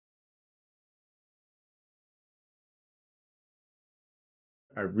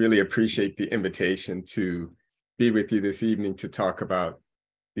I really appreciate the invitation to be with you this evening to talk about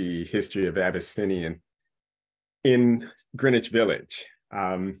the history of Abyssinian in Greenwich Village.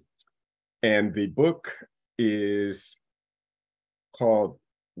 And the book is called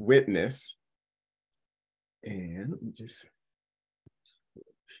Witness. And let me just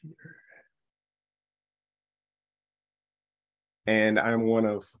here. And I'm one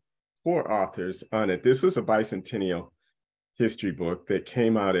of 4 authors on it. This was a bicentennial history book that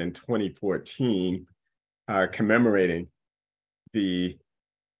came out in 2014, commemorating the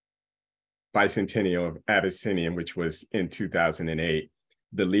bicentennial of Abyssinian, which was in 2008.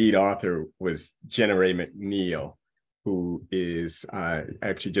 The lead author was Jenna Ray McNeil, who is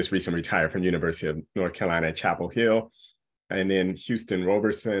actually just recently retired from University of North Carolina at Chapel Hill. And then Houston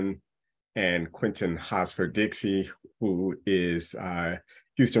Roberson and Quentin Hosford Dixie, who is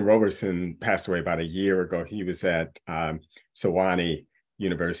Houston Roberson passed away about a year ago. He was at Sewanee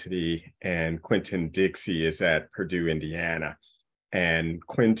University, and Quentin Dixie is at Purdue, Indiana. And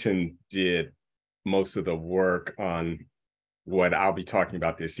Quentin did most of the work on what I'll be talking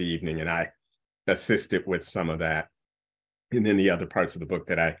about this evening, and I assisted with some of that. And then the other parts of the book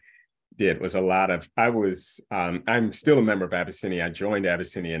that I did was a lot of, I'm still a member of Abyssinia. I joined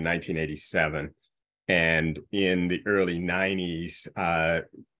Abyssinia in 1987. And in the early 90s,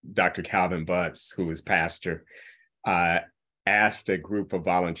 Dr. Calvin Butts, who was pastor, asked a group of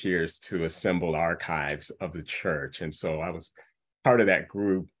volunteers to assemble archives of the church. And so I was part of that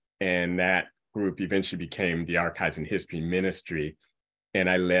group, and that group eventually became the Archives and History Ministry. And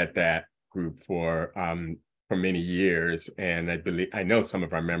I led that group for many years. And I know some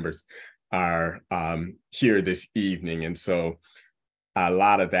of our members are here this evening. And so a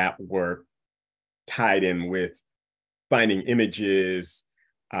lot of that work tied in with finding images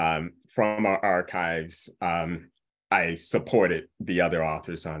from our archives. I supported the other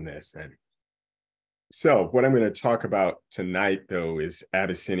authors on this. And so what I'm going to talk about tonight, though, is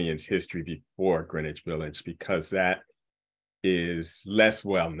Abyssinian's history before Greenwich Village, because that is less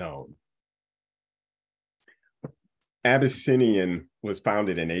well known. Abyssinian was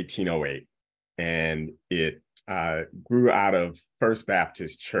founded in 1808, and it grew out of First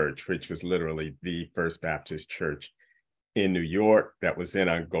Baptist Church, which was literally the First Baptist Church in New York that was in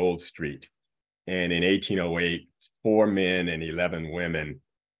on Gold Street. And in 1808, 4 men and 11 women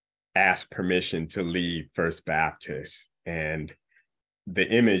asked permission to leave First Baptist. And the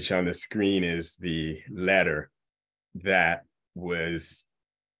image on the screen is the letter that was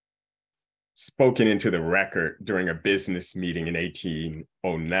spoken into the record during a business meeting in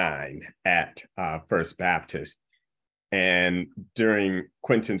 1809 at First Baptist. And during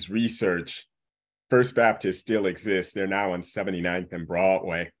Quentin's research, First Baptist still exists. They're now on 79th and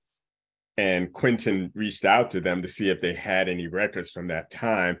Broadway. And Quentin reached out to them to see if they had any records from that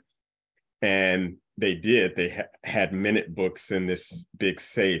time. And they did. They had minute books in this big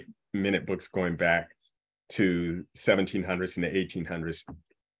safe, minute books going back to 1700s and the 1800s.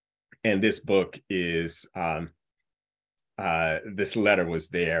 And this book is, this letter was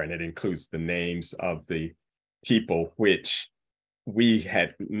there, and it includes the names of the people which we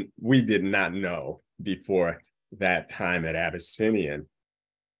did not know before that time at Abyssinian.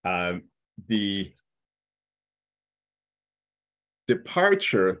 The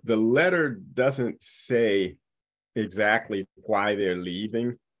departure, the letter doesn't say exactly why they're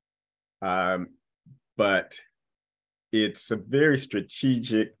leaving, but it's a very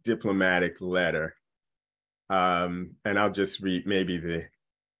strategic diplomatic letter. And I'll just read maybe the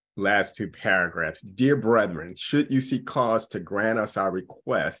last 2 paragraphs. Dear brethren, should you see cause to grant us our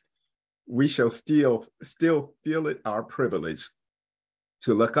request, we shall still feel it our privilege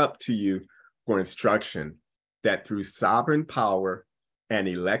to look up to you for instruction, that through sovereign power and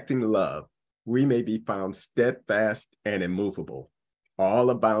electing love, we may be found steadfast and immovable, all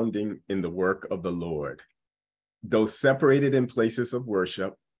abounding in the work of the Lord. Though separated in places of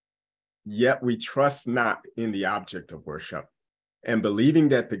worship, yet we trust not in the object of worship, and believing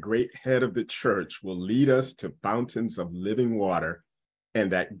that the great head of the church will lead us to fountains of living water,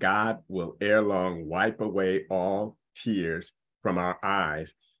 and that God will ere long wipe away all tears from our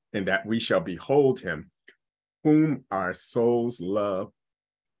eyes, and that we shall behold him, whom our souls love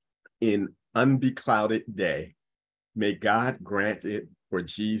in unbeclouded day. May God grant it for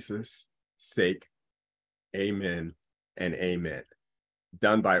Jesus' sake. Amen and amen.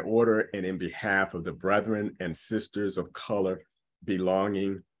 Done by order and in behalf of the brethren and sisters of color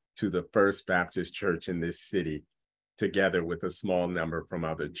belonging to the First Baptist Church in this city, together with a small number from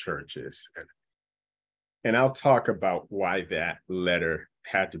other churches. And I'll talk about why that letter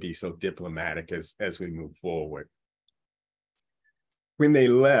had to be so diplomatic as we move forward. when they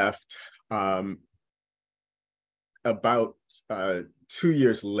left, about 2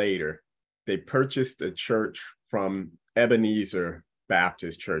 years later, they purchased a church from Ebenezer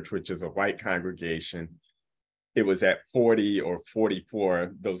Baptist Church, which is a white congregation. It was at 40 or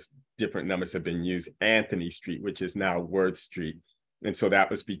 44, those different numbers have been used, Anthony Street, which is now Worth Street. And so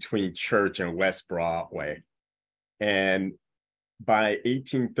that was between Church and West Broadway. And by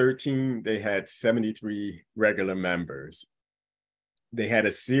 1813, they had 73 regular members. They had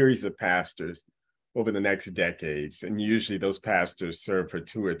a series of pastors over the next decades, and usually those pastors served for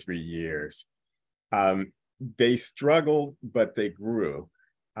 2 or 3 years. They struggled, but they grew.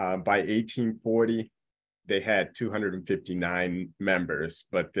 By 1840, they had 259 members,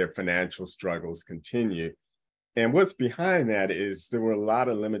 but their financial struggles continued. And what's behind that is there were a lot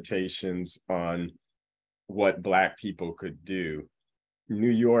of limitations on what Black people could do.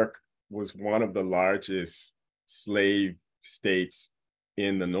 New York was one of the largest slave states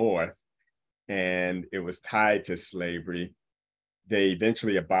in the North, and it was tied to slavery. They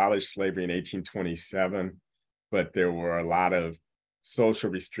eventually abolished slavery in 1827, but there were a lot of social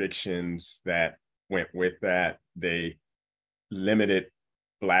restrictions that went with that. They limited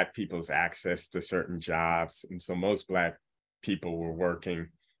Black people's access to certain jobs. And so most Black people were working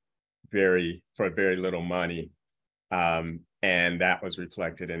for very little money. And that was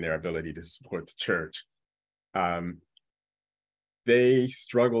reflected in their ability to support the church. They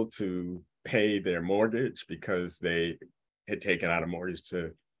struggled to pay their mortgage because they had taken out a mortgage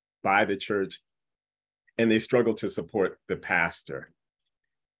to buy the church, and they struggled to support the pastor.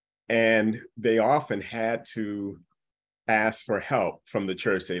 And they often had to ask for help from the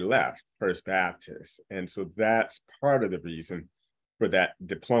church they left, First Baptist. And so that's part of the reason for that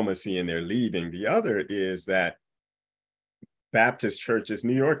diplomacy in their leaving. The other is that Baptist churches,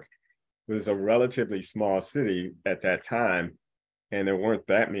 New York was a relatively small city at that time, and there weren't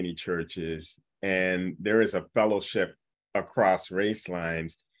that many churches. And there is a fellowship across race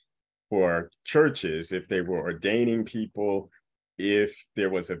lines for churches if they were ordaining people, if there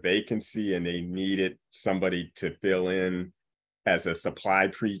was a vacancy and they needed somebody to fill in as a supply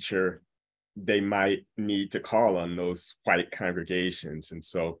preacher, they might need to call on those white congregations. And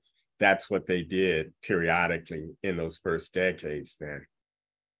so that's what they did periodically in those first decades then.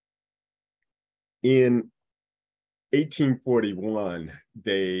 In 1841,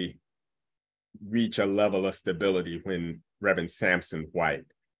 they reach a level of stability when Reverend Sampson White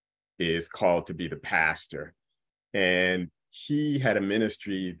is called to be the pastor. And he had a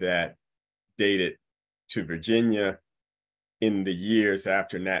ministry that dated to Virginia in the years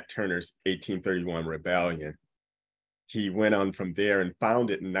after Nat Turner's 1831 rebellion. He went on from there and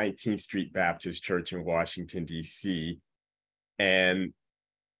founded 19th Street Baptist Church in Washington, D.C. And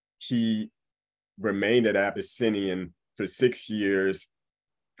he remained at Abyssinian for 6 years,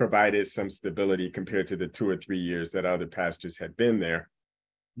 provided some stability compared to the 2 or 3 years that other pastors had been there.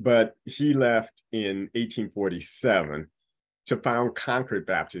 But he left in 1847 to found Concord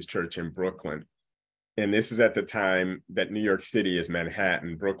Baptist Church in Brooklyn. And this is at the time that New York City is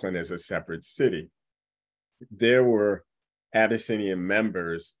Manhattan, Brooklyn is a separate city. There were Abyssinian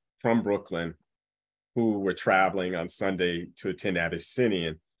members from Brooklyn who were traveling on Sunday to attend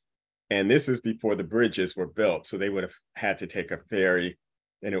Abyssinian. And this is before the bridges were built. So they would have had to take a ferry,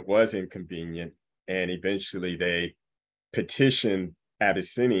 and it was inconvenient. And eventually they petitioned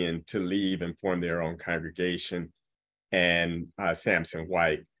Abyssinian to leave and form their own congregation. And Sampson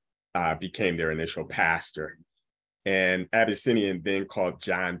White became their initial pastor. And Abyssinian then called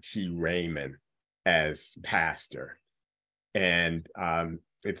John T. Raymond as pastor. And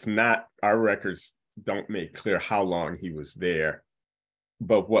it's not, our records don't make clear how long he was there.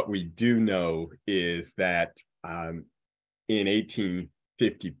 But what we do know is that in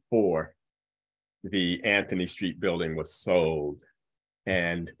 1854, the Anthony Street building was sold.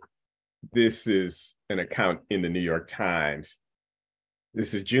 And this is an account in the New York Times.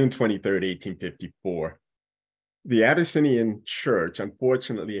 This is June 23rd, 1854. The Abyssinian Church,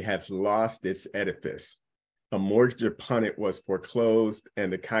 unfortunately, has lost its edifice. A mortgage upon it was foreclosed,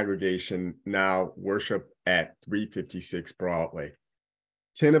 and the congregation now worship at 356 Broadway.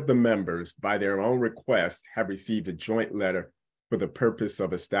 10 of the members, by their own request, have received a joint letter for the purpose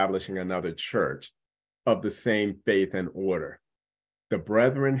of establishing another church of the same faith and order. The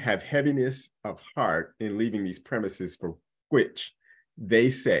brethren have heaviness of heart in leaving these premises, for which they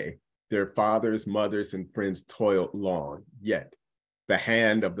say their fathers, mothers, and friends toiled long, yet the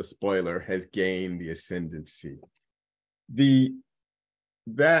hand of the spoiler has gained the ascendancy.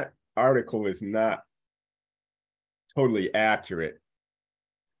 That article is not totally accurate.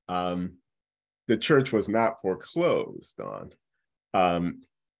 The church was not foreclosed on.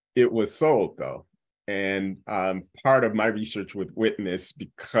 It was sold though. And part of my research with Witness,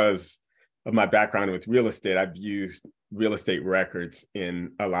 because of my background with real estate, I've used real estate records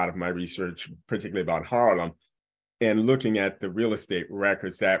in a lot of my research, particularly about Harlem. And looking at the real estate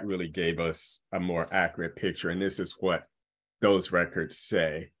records, that really gave us a more accurate picture. And this is what those records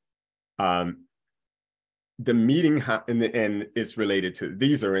say. The meeting, and it's related to,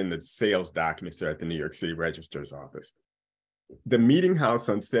 these are in the sales documents there at the New York City Registrar's office. The meeting house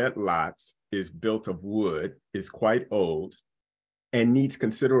on said lots is built of wood, is quite old, and needs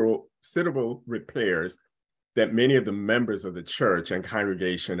considerable repairs, that many of the members of the church and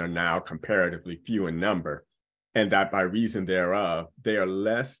congregation are now comparatively few in number, and that by reason thereof, they are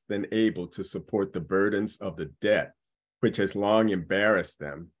less than able to support the burdens of the debt, which has long embarrassed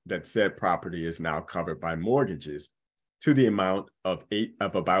them, that said property is now covered by mortgages to the amount of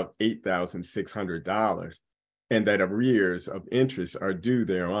about $8,600, and that arrears of interest are due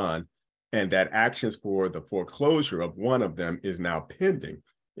thereon, and that actions for the foreclosure of one of them is now pending,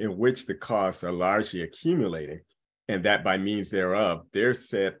 in which the costs are largely accumulating, and that by means thereof, their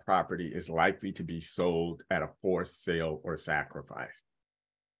said property is likely to be sold at a forced sale or sacrifice.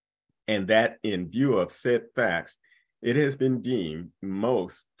 And that in view of said facts, it has been deemed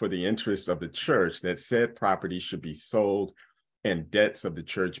most for the interests of the church that said property should be sold and debts of the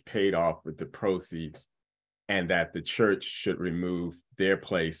church paid off with the proceeds, and that the church should remove their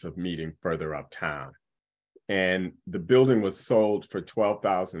place of meeting further uptown. And the building was sold for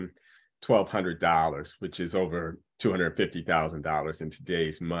 $1,200, which is over $250,000 in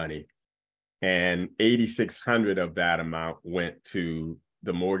today's money. And $8,600 of that amount went to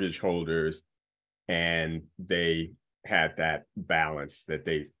the mortgage holders, and they had that balance that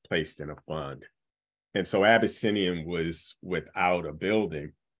they placed in a fund. And so Abyssinian was without a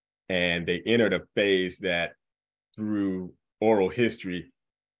building, and they entered a phase that through oral history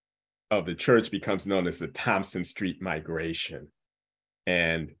of the church becomes known as the Thompson Street migration.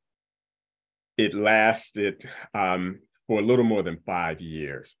 And it lasted for a little more than 5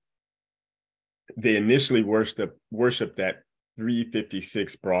 years. They initially worshiped at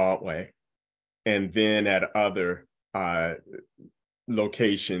 356 Broadway, and then at other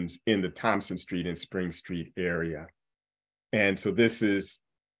locations in the Thompson Street and Spring Street area. And so this is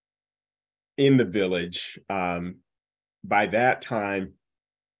in the Village. By that time,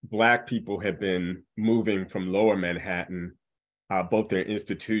 Black people had been moving from Lower Manhattan, both their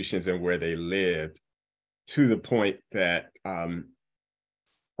institutions and where they lived, to the point that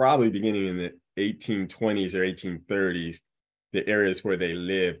probably beginning in the 1820s or 1830s, the areas where they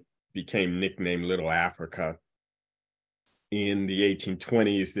lived became nicknamed Little Africa. In the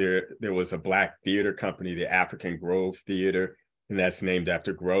 1820s, there was a Black theater company, the African Grove Theater, and that's named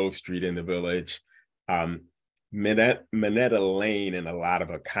after Grove Street in the Village. Minetta Lane, in a lot of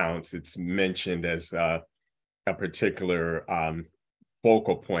accounts, it's mentioned as a particular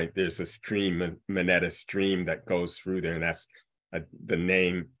focal point. There's a stream, Minetta Stream, that goes through there, and that's the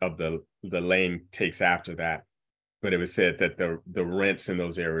name of the lane takes after that. But it was said that the rents in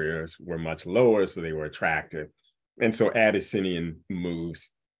those areas were much lower, so they were attractive. And so Abyssinian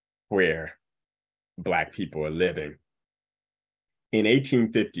moves where Black people are living. In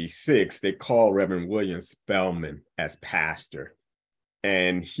 1856, they called Reverend William Spellman as pastor.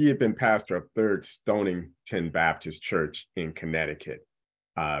 And he had been pastor of Third Stonington Baptist Church in Connecticut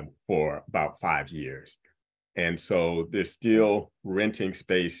for about 5 years. And so they're still renting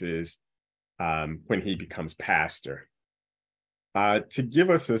spaces when he becomes pastor. To give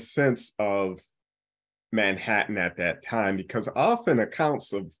us a sense of Manhattan at that time, because often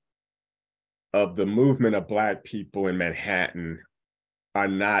accounts of the movement of Black people in Manhattan are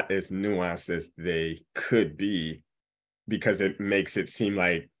not as nuanced as they could be, because it makes it seem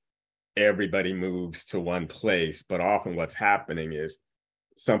like everybody moves to one place. But often what's happening is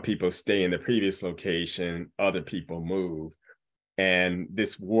some people stay in the previous location, other people move. And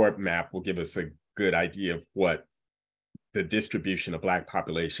this ward map will give us a good idea of what the distribution of Black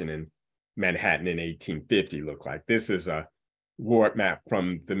population in Manhattan in 1850 looked like. This is a ward map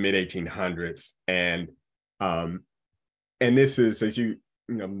from the mid 1800s, and this is, as you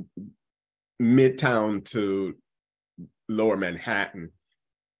know, Midtown to Lower Manhattan.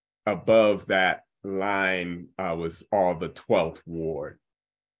 Above that line was all the 12th ward.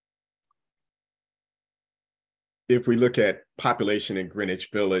 If we look at population in Greenwich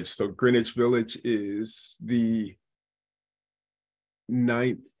Village, so Greenwich Village is the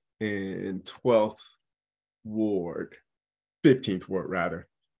 9th and 12th ward, 15th ward rather.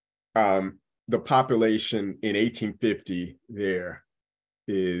 The population in 1850 there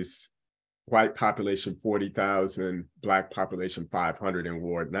is white population 40,000, Black population 500 in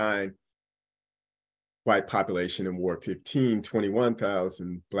Ward 9, white population in Ward 15,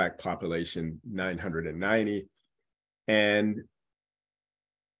 21,000, Black population 990. And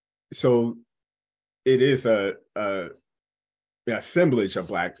so it is a assemblage of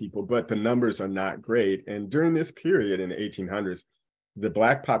Black people, but the numbers are not great. And during this period in the 1800s, the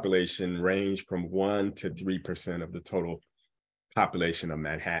Black population ranged from 1% to 3% of the total population of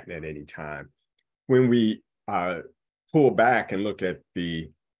Manhattan at any time. When we pull back and look at the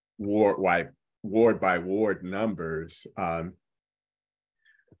ward by ward numbers,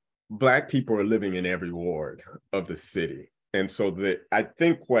 Black people are living in every ward of the city. And so I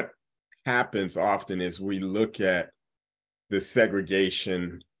think what happens often is we look at the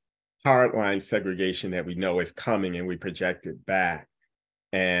segregation, hardline segregation that we know is coming, and we project it back.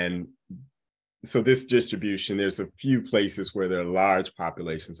 And so this distribution, there's a few places where there are large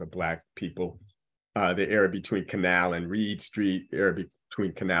populations of Black people. The area between Canal and Reed Street, area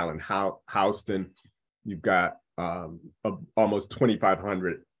between Canal and Houston, you've got almost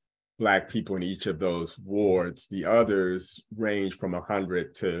 2,500 Black people in each of those wards. The others range from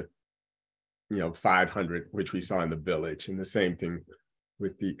 100 to 500, which we saw in the Village. And the same thing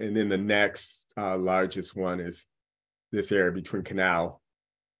with and then the next largest one is this area between Canal,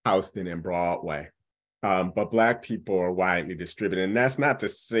 Houston, and Broadway. But Black people are widely distributed. And that's not to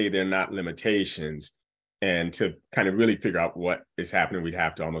say there are not limitations. And to kind of really figure out what is happening, we'd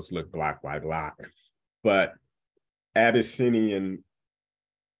have to almost look block by block. But Abyssinian,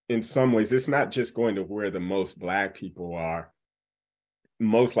 in some ways, it's not just going to where the most Black people are.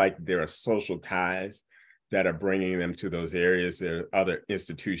 Most likely there are social ties that are bringing them to those areas. There are other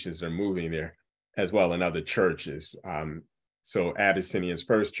institutions that are moving there as well, and other churches. So Abyssinian's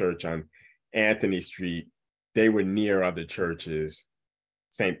first church on Anthony Street, they were near other churches,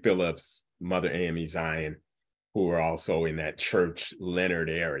 St. Philip's, Mother AME Zion, who were also in that Church Leonard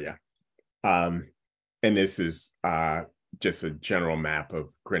area. And this is just a general map of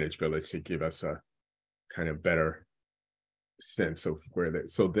Greenwich Village to give us a kind of better sense of where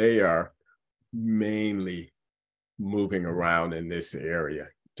so they are mainly moving around in this area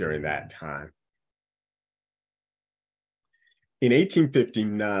during that time. In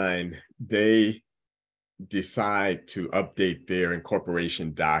 1859, they decide to update their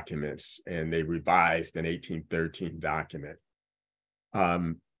incorporation documents, and they revised an 1813 document.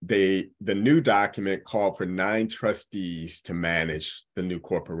 The new document called for 9 trustees to manage the new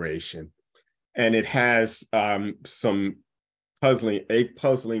corporation. And it has a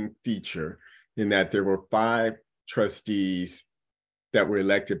puzzling feature in that there were 5 trustees that were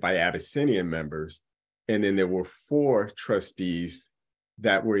elected by Abyssinian members. And then there were 4 trustees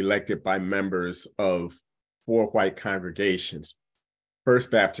that were elected by members of 4 white congregations: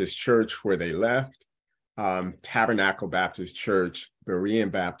 First Baptist Church, where they left, Tabernacle Baptist Church,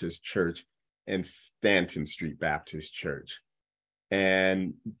 Berean Baptist Church, and Stanton Street Baptist Church.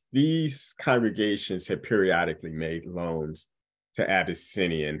 And these congregations had periodically made loans to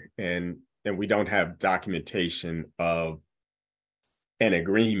Abyssinian, and we don't have documentation of an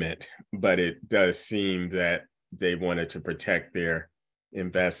agreement, but it does seem that they wanted to protect their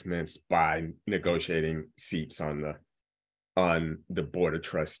investments by negotiating seats on the board of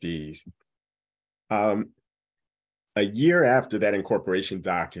trustees. A year after that incorporation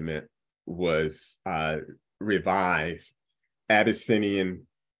document was revised, Abyssinian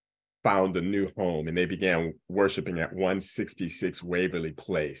found a new home, and they began worshiping at 166 Waverly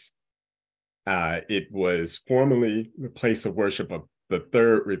Place. It was formerly the place of worship of the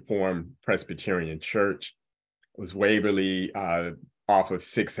Third Reformed Presbyterian Church. It was Waverly off of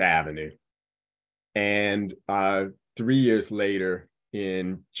 6th Avenue. And 3 years later,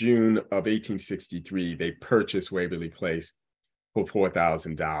 in June of 1863, they purchased Waverly Place for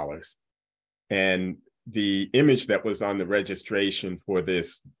 $4,000. And the image that was on the registration for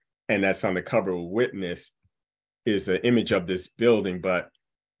this, and that's on the cover of Witness, is an image of this building, but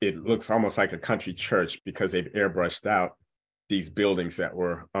it looks almost like a country church because they've airbrushed out these buildings that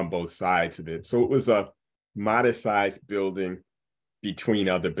were on both sides of it. So it was a modest-sized building between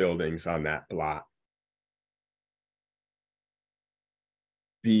other buildings on that block.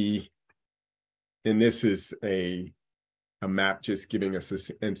 And this is a map just giving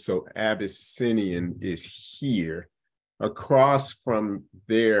us and so Abyssinian is here. Across from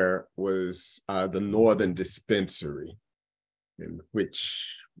there was the Northern Dispensary,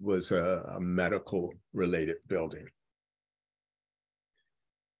 which was a medical related building.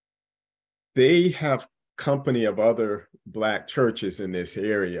 They have company of other Black churches in this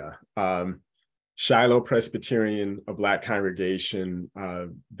area. Shiloh Presbyterian, a Black congregation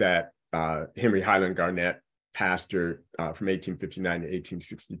that Henry Highland Garnett, pastor from 1859 to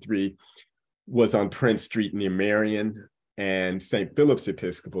 1863, was on Prince Street near Marion, and St. Philip's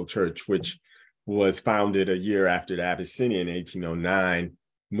Episcopal Church, which was founded a year after the Abyssinian in 1809,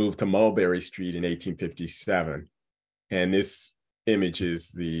 moved to Mulberry Street in 1857. And this image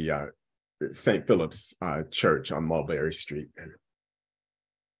is the St. Philip's Church on Mulberry Street.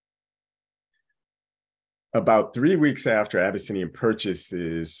 About 3 weeks after Abyssinian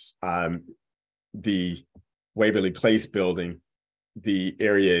purchases the Waverly Place building, the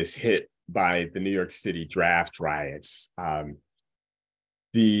area is hit by the New York City Draft Riots.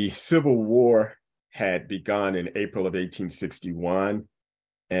 The Civil War had begun in April of 1861,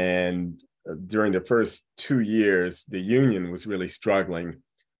 and during the first 2 years, the Union was really struggling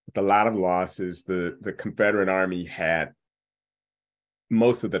with a lot of losses. The Confederate Army had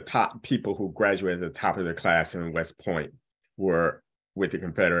most of the top people who graduated at the top of their class in West Point were with the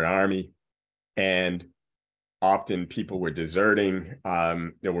Confederate Army, and often people were deserting.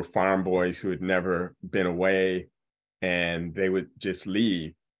 There were farm boys who had never been away, and they would just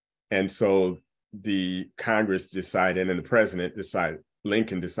leave. And so the Congress decided, and the president decided,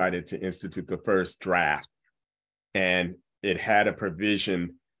 Lincoln decided to institute the first draft. And it had a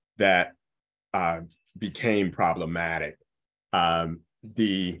provision that became problematic.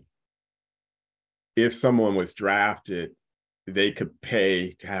 If someone was drafted, they could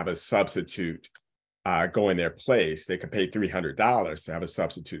pay to have a substitute go in their place. They could pay $300 to have a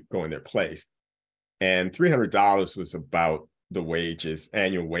substitute go in their place. And $300 was about the wages,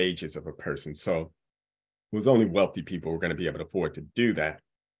 annual wages of a person. So it was only wealthy people who were going to be able to afford to do that.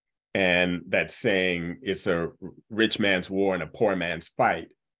 And that saying, it's a rich man's war and a poor man's fight,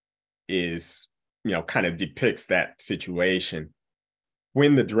 is, kind of depicts that situation.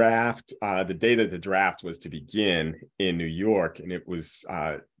 When the draft, the day that the draft was to begin in New York, and it was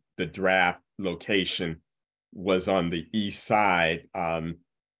the draft location was on the east side, I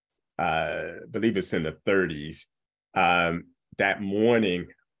believe it's in the 30s. That morning,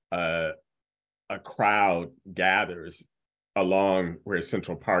 a crowd gathers along where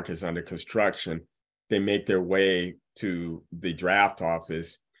Central Park is under construction. They make their way to the draft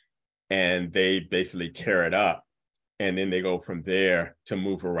office, and they basically tear it up. And then they go from there to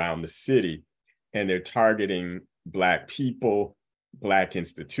move around the city. And they're targeting Black people, Black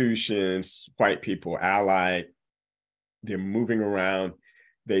institutions, white people allied. They're moving around.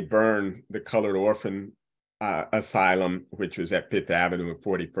 They burn the Colored Orphan Asylum, which was at Fifth Avenue and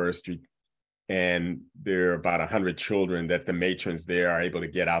 41st Street. And there are about 100 children that the matrons there are able to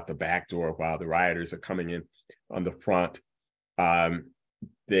get out the back door while the rioters are coming in on the front.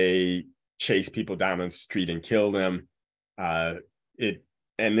 They chase people down the street and kill them. And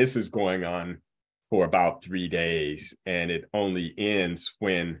this is going on for about 3 days, and it only ends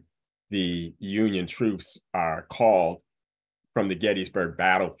when the Union troops are called from the Gettysburg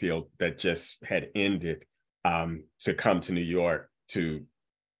battlefield that just had ended to come to New York to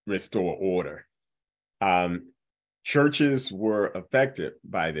restore order. Churches were affected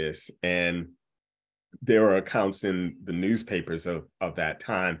by this, and there are accounts in the newspapers of that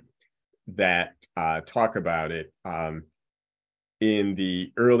time that talk about it. In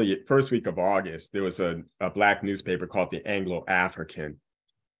the early first week of August, there was a Black newspaper called the Anglo-African,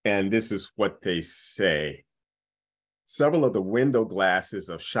 and this is what they say. Several of the window glasses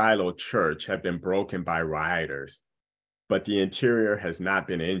of Shiloh Church have been broken by rioters, but the interior has not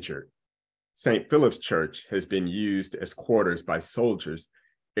been injured. St. Philip's Church has been used as quarters by soldiers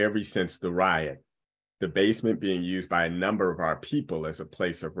ever since the riot, the basement being used by a number of our people as a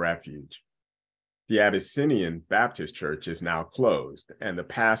place of refuge. The Abyssinian Baptist Church is now closed, and the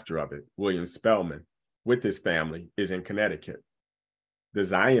pastor of it, William Spellman, with his family, is in Connecticut. The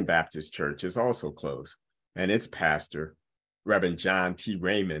Zion Baptist Church is also closed, and its pastor, Reverend John T.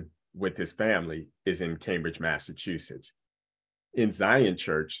 Raymond, with his family, is in Cambridge, Massachusetts. In Zion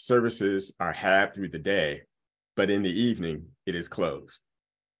Church, services are had through the day, but in the evening, it is closed.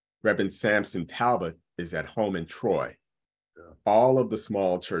 Reverend Samson Talbot is at home in Troy. All of the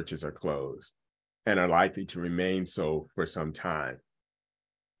small churches are closed and are likely to remain so for some time.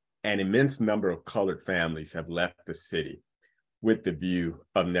 An immense number of colored families have left the city with the view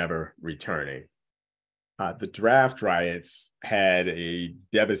of never returning. The draft riots had a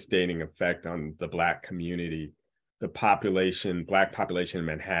devastating effect on the Black community. The Black population in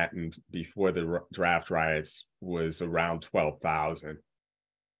Manhattan before the draft riots was around 12,000.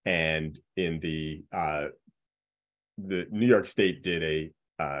 And in the New York State did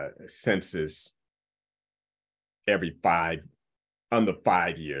a census every 5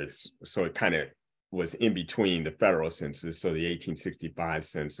 years. So it kind of was in between the federal census, so the 1865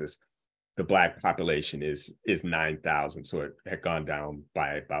 census the Black population is 9,000. So it had gone down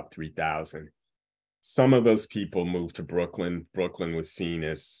by about 3,000. Some of those people moved to Brooklyn. Brooklyn was seen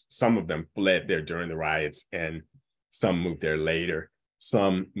as, some of them fled there during the riots, and some moved there later.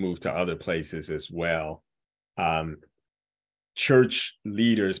 Some moved to other places as well. Church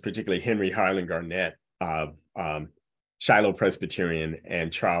leaders, particularly Henry Harlan Garnett of Shiloh Presbyterian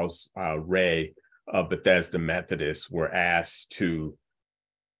and Charles Ray of Bethesda Methodist, were asked to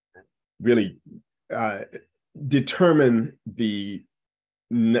really determine the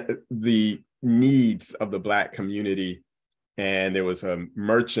needs of the Black community. And there was a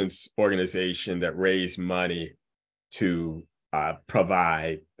merchants organization that raised money to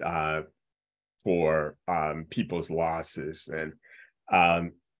provide for people's losses.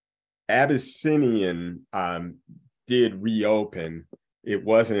 And Abyssinian did reopen. It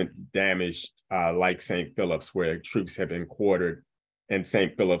wasn't damaged like St. Philip's, where troops had been quartered, and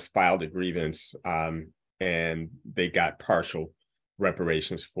St. Philip's filed a grievance, and they got partial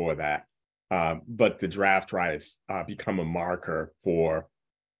reparations for that. But the draft riots become a marker for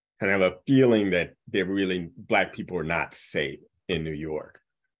kind of a feeling that Black people are not safe in New York.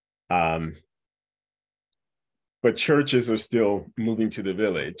 But churches are still moving to the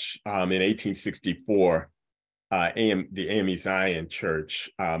village. In 1864, the AME Zion Church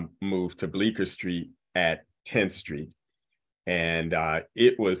moved to Bleecker Street at 10th Street. And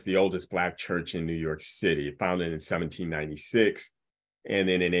it was the oldest Black church in New York City, founded in 1796. And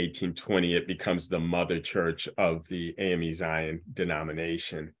then in 1820, it becomes the mother church of the AME Zion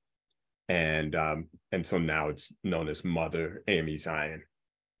denomination. And so now it's known as Mother AME Zion.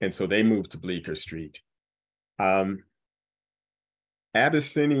 And so they moved to Bleecker Street.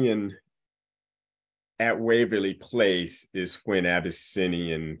 Abyssinian at Waverly Place is when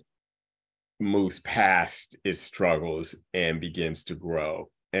Abyssinian moves past its struggles and begins to grow.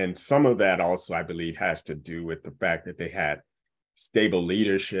 And some of that also, I believe, has to do with the fact that they had stable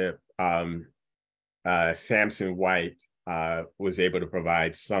leadership. Samson White was able to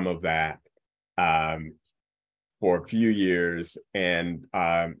provide some of that for a few years, and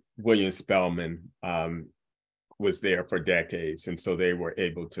William Spellman was there for decades. And so they were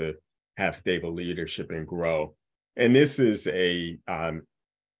able to have stable leadership and grow. And this is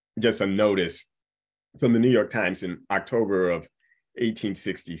just a notice from the New York Times in October of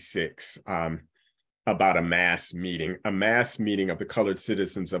 1866 about a mass meeting. A mass meeting of the colored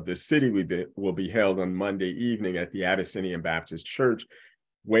citizens of this city will be held on Monday evening at the Abyssinian Baptist Church,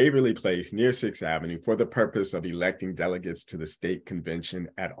 Waverly Place, near 6th Avenue, for the purpose of electing delegates to the state convention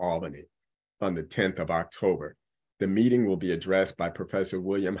at Albany on the 10th of October. The meeting will be addressed by Professor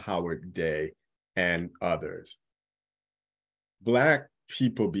William Howard Day and others. Black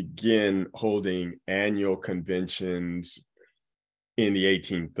people begin holding annual conventions in the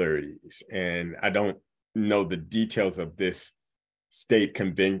 1830s. And I don't know the details of this state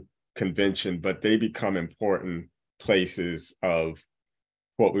convention, but they become important places of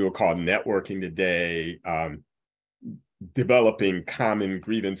what we will call networking today, developing common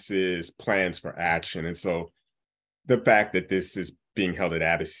grievances, plans for action. And so the fact that this is being held at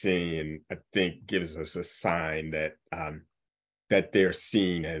Abyssinian, I think, gives us a sign that that they're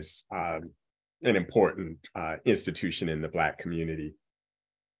seen as an important institution in the Black community.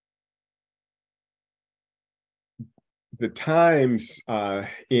 The Times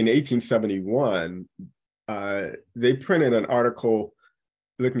in 1871, they printed an article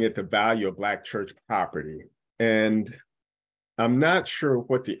looking at the value of Black church property. And I'm not sure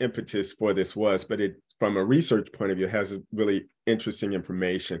what the impetus for this was, but it, from a research point of view, has really interesting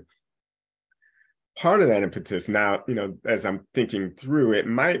information. Part of that impetus now, as I'm thinking through, it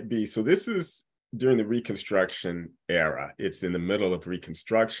might be, so this is during the Reconstruction era. It's in the middle of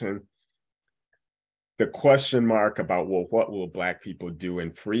Reconstruction. The question mark about, well, what will Black people do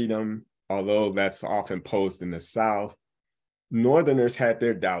in freedom? Although that's often posed in the South, Northerners had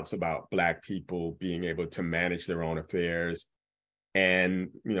their doubts about Black people being able to manage their own affairs. And,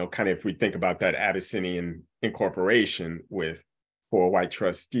 kind of if we think about that Abyssinian incorporation with 4 white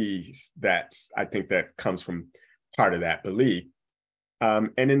trustees, I think that comes from part of that belief.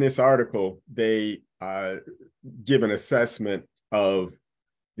 And in this article, they give an assessment of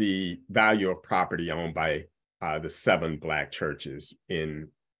the value of property owned by the 7 Black churches in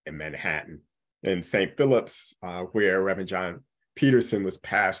Manhattan. In St. Philip's, where Reverend John Peterson was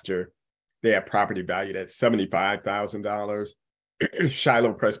pastor, they had property valued at $75,000.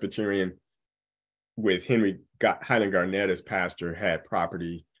 Shiloh Presbyterian, with Henry Highland Garnett as pastor, had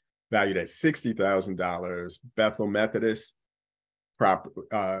property valued at $60,000. Bethel Methodist,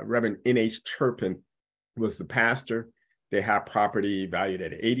 Reverend N.H. Turpin was the pastor. they have property valued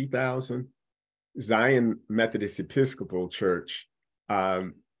at $80,000. Zion Methodist Episcopal Church,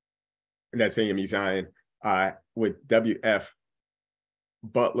 that's AME Zion, with W.F.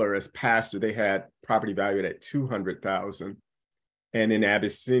 Butler as pastor, they had property valued at $200,000. And in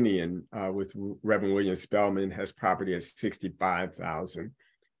Abyssinian, with Reverend William Spellman, has property at $65,000.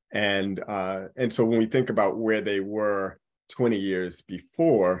 And so when we think about where they were 20 years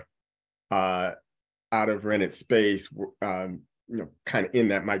before, out of rented space, kind of in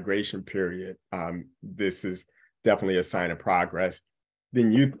that migration period, this is definitely a sign of progress.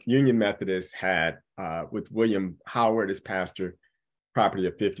 Then Union Methodist had, with William Howard as pastor, property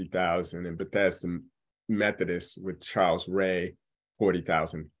of $50,000, and Bethesda Methodist with Charles Ray,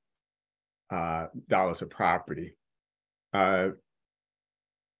 $40,000 of property. 10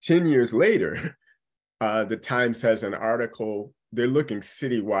 years later, the Times has an article. They're looking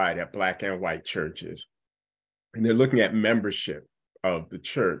citywide at Black and white churches, and they're looking at membership of the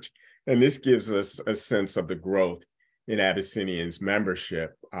church. And this gives us a sense of the growth in Abyssinians'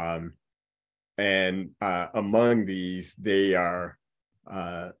 membership. And among these, they are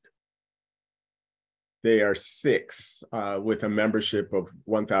 6 with a membership of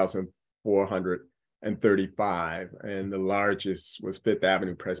 1,435, and the largest was Fifth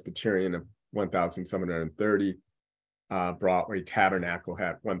Avenue Presbyterian of 1,730. Broadway Tabernacle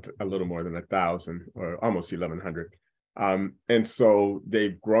had a little more than 1,000, or almost 1,100. And so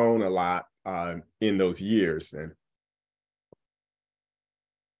they've grown a lot in those years.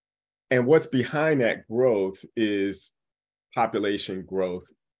 And what's behind that growth is population growth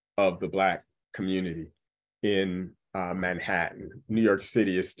of the Black community in Manhattan. New York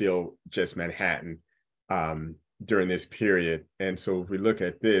City is still just Manhattan during this period. And so if we look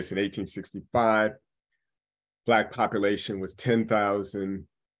at this, in 1865, Black population was 10,000.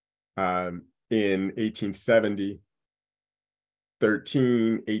 In 1870,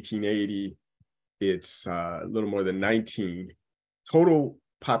 13, 1880, it's a little more than 19. Total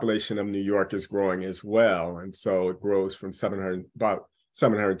population of New York is growing as well. And so it grows from about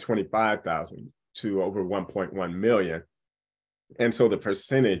 725,000 to over 1.1 million. And so the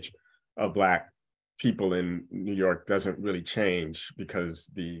percentage of Black people in New York doesn't really change because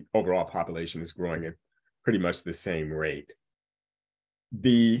the overall population is growing at pretty much the same rate.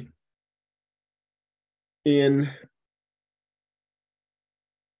 In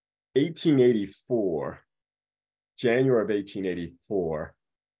 1884, January of 1884,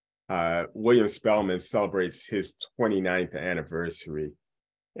 William Spellman celebrates his 29th anniversary.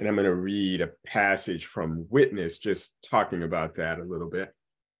 And I'm going to read a passage from Witness, just talking about that a little bit.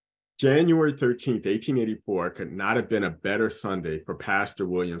 January 13th, 1884 could not have been a better Sunday for Pastor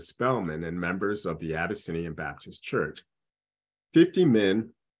William Spellman and members of the Abyssinian Baptist Church. 50 men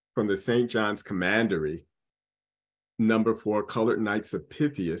from the St. John's Commandery, number 4 Colored Knights of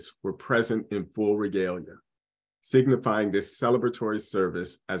Pythias, were present in full regalia, signifying this celebratory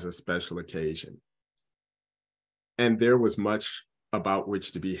service as a special occasion. And there was much about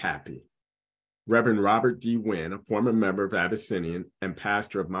which to be happy. Reverend Robert D. Wynn, a former member of Abyssinian and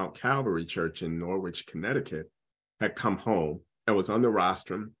pastor of Mount Calvary Church in Norwich, Connecticut, had come home and was on the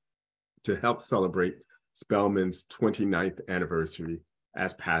rostrum to help celebrate Spellman's 29th anniversary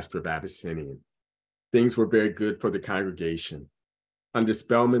as pastor of Abyssinian. Things were very good for the congregation. Under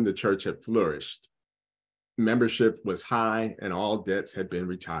Spellman, the church had flourished. Membership was high and all debts had been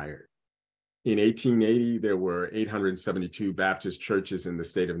retired. In 1880, there were 872 Baptist churches in the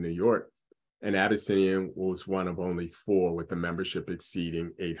state of New York, and Abyssinian was one of only 4 with the membership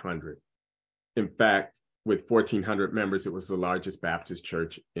exceeding 800. In fact, with 1,400 members, it was the largest Baptist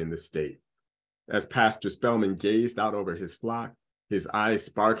church in the state. As Pastor Spellman gazed out over his flock, his eyes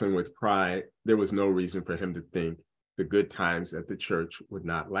sparkling with pride, there was no reason for him to think the good times at the church would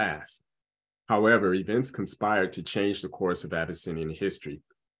not last. However, events conspired to change the course of Abyssinian history,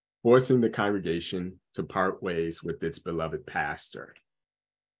 forcing the congregation to part ways with its beloved pastor.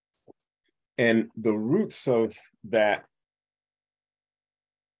 And the roots of that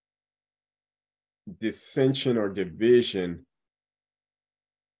dissension or division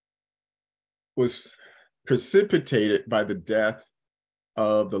was precipitated by the death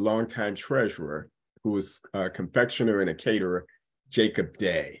of the longtime treasurer, who was a confectioner and a caterer, Jacob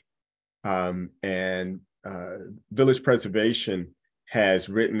Day. Village Preservation has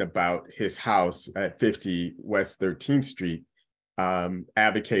written about his house at 50 West 13th Street,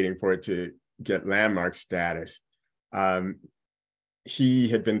 advocating for it to get landmark status. He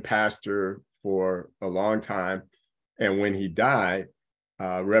had been pastor for a long time, and when he died,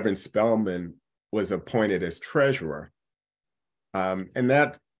 Reverend Spellman was appointed as treasurer. And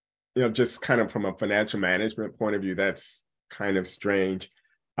that just kind of from a financial management point of view, that's kind of strange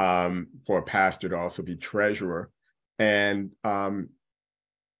for a pastor to also be treasurer. And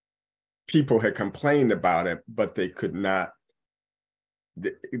people had complained about it, but they couldn't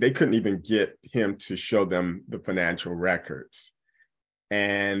even get him to show them the financial records.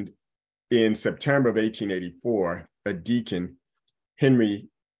 And in September of 1884, a deacon, Henry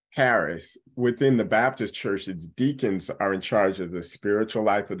Harris, within the Baptist Church, the deacons are in charge of the spiritual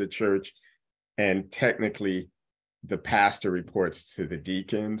life of the church, and technically the pastor reports to the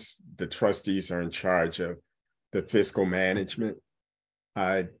deacons. The trustees are in charge of the fiscal management.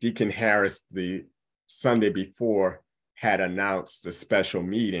 Deacon Harris, the Sunday before, had announced a special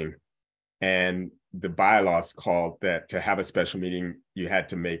meeting, and the bylaws called that to have a special meeting, you had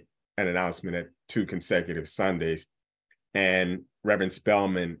to make an announcement at 2 consecutive Sundays. And Reverend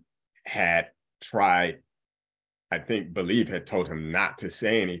Spellman had tried, had told him not to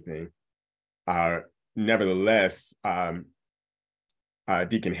say anything. Nevertheless,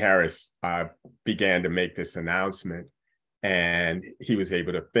 Deacon Harris began to make this announcement, and he was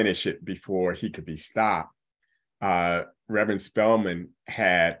able to finish it before he could be stopped. Reverend Spellman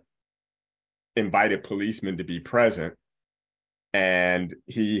had invited policemen to be present, and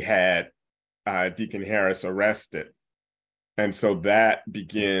he had Deacon Harris arrested. And so that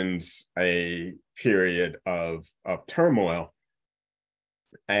begins a period of turmoil.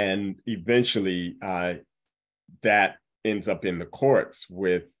 And eventually that ends up in the courts,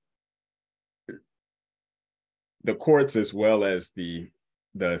 with the courts as well as the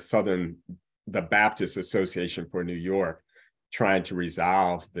Baptist Association for New York trying to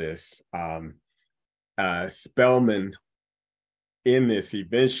resolve this. Spellman, in this,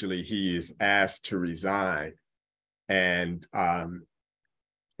 eventually he is asked to resign, and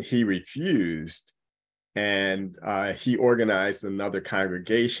he refused, and he organized another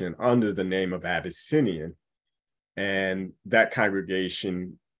congregation under the name of Abyssinian, and that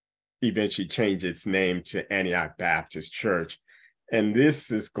congregation eventually changed its name to Antioch Baptist Church. And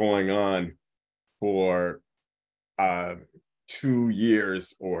this is going on for 2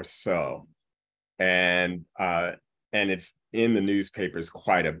 years or so, and it's in the newspapers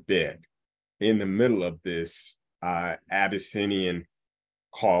quite a bit. In the middle of this, Abyssinian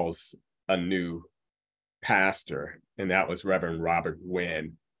calls a new pastor, and that was Reverend Robert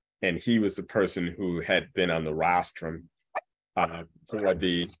Wynn, and he was the person who had been on the rostrum for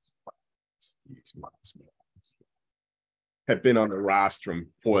the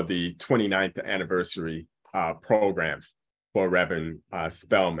 29th anniversary program for Reverend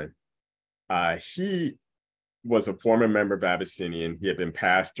Spellman. He was a former member of Abyssinian. He had been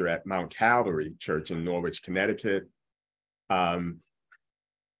pastor at Mount Calvary Church in Norwich, Connecticut. By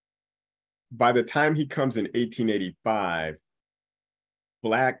the time he comes in 1885,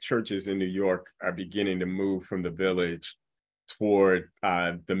 Black churches in New York are beginning to move from the village toward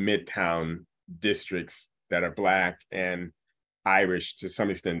the Midtown districts that are Black and Irish to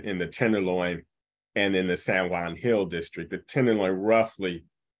some extent in the Tenderloin and in the San Juan Hill district. The Tenderloin, roughly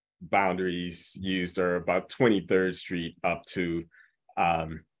boundaries used are about 23rd Street up to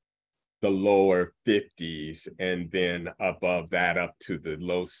the lower 50s, and then above that up to the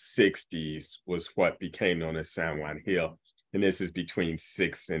low 60s was what became known as San Juan Hill. And this is between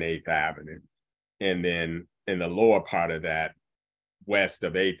 6th and 8th Avenue. And then in the lower part of that, west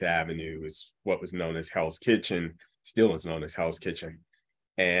of 8th Avenue, is what was known as Hell's Kitchen, still is known as Hell's Kitchen.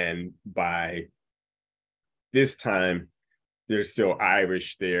 And by this time, there's still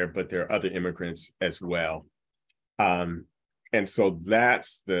Irish there, but there are other immigrants as well. And so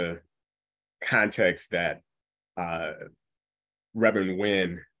that's the context that Reverend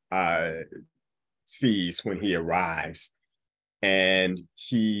Wynn sees when he arrives. And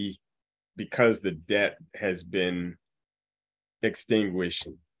because the debt has been extinguished,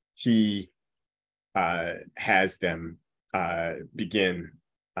 he has them begin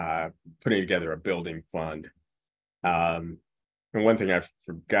putting together a building fund. And one thing I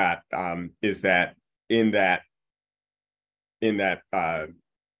forgot is that in that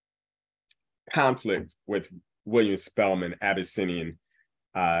conflict with William Spellman, Abyssinian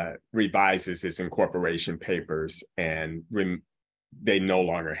revises its incorporation papers, and they no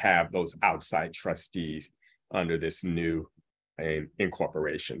longer have those outside trustees under this new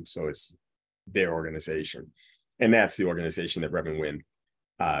incorporation. So it's their organization. And that's the organization that Reverend Wynn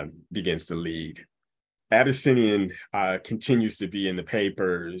begins to lead. Abyssinian continues to be in the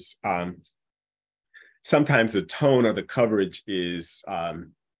papers. Sometimes the tone of the coverage is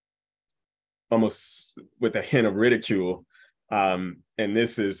almost with a hint of ridicule. And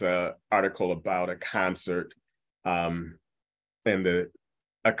this is an article about a concert, and the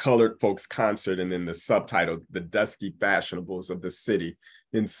a colored folks concert, and then the subtitle, "The Dusky Fashionables of the City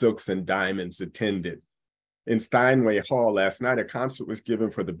in Silks and Diamonds Attended." In Steinway Hall last night, a concert was given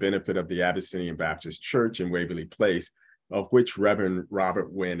for the benefit of the Abyssinian Baptist Church in Waverly Place, of which Reverend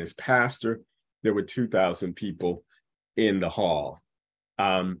Robert Wynn is pastor. There were 2,000 people in the hall.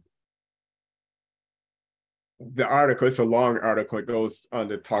 The article, it's a long article. It goes on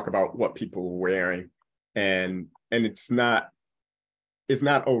to talk about what people were wearing, and it's not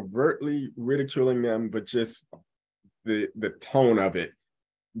overtly ridiculing them, but just the tone of it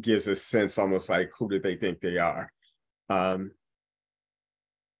gives a sense, almost like, who do they think they are?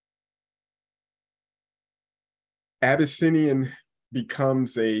 Abyssinian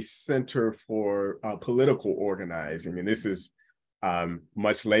becomes a center for political organizing, and this is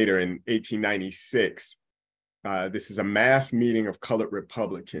much later in 1896. This is a mass meeting of colored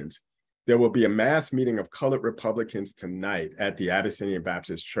Republicans. There will be a mass meeting of colored Republicans tonight at the Abyssinian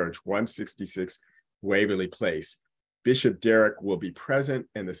Baptist Church, 166 Waverly Place. Bishop Derrick will be present,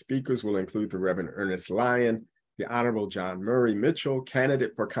 and the speakers will include the Reverend Ernest Lyon, the Honorable John Murray Mitchell,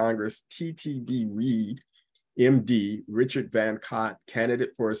 candidate for Congress, T.T.B. Reed, M.D., Richard Van Cott,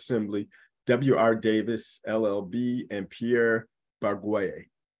 candidate for Assembly, W.R. Davis, LLB, and Pierre Barguet.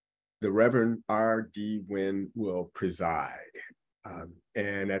 The Reverend R.D. Wynn will preside.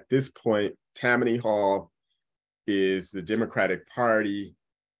 And at this point, Tammany Hall is the Democratic Party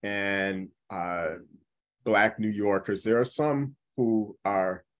and Black New Yorkers. There are some who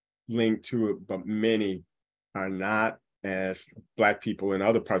are linked to it, but many are not, as Black people in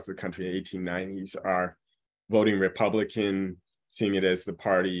other parts of the country in the 1890s are voting Republican, seeing it as the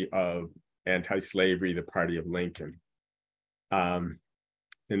party of anti-slavery, the party of Lincoln. In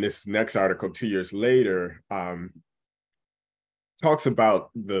this next article, 2 years later, talks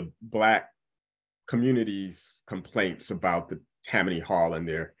about the Black community's complaints about the Tammany Hall and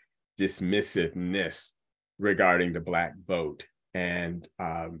their dismissiveness regarding the Black vote. And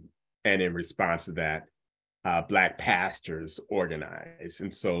in response to that, Black pastors organize.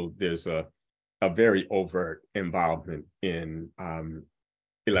 And so there's a very overt involvement in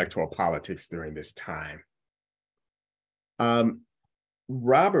electoral politics during this time.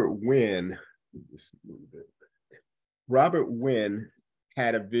 Robert Wynn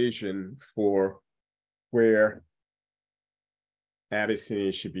had a vision for where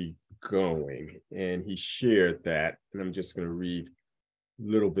Abyssinia should be going, and he shared that. And I'm just going to read a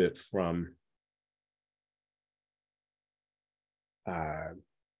little bit from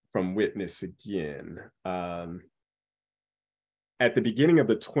Witness again. At the beginning of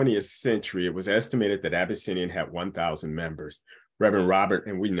the 20th century, it was estimated that Abyssinian had 1,000 members. Reverend Robert,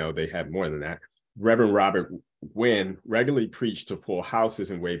 and we know they had more than that, Reverend Robert Wynn regularly preached to full houses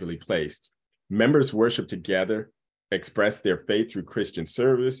in Waverly Place. Members worshiped together, expressed their faith through Christian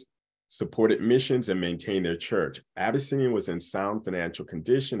service, supported missions, and maintained their church. Abyssinian was in sound financial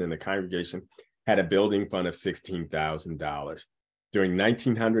condition, and the congregation had a building fund of $16,000. During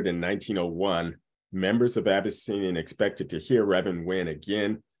 1900 and 1901, members of Abyssinian expected to hear Reverend Wynn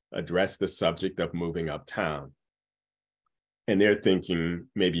again address the subject of moving uptown. And they're thinking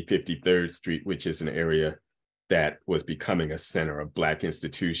maybe 53rd Street, which is an area that was becoming a center of Black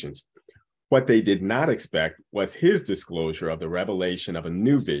institutions. What they did not expect was his disclosure of the revelation of a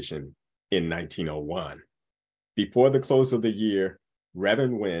new vision in 1901. Before the close of the year,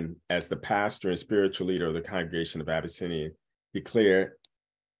 Reverend Wynn, as the pastor and spiritual leader of the congregation of Abyssinian, declared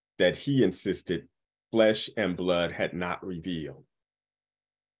that he insisted flesh and blood had not revealed.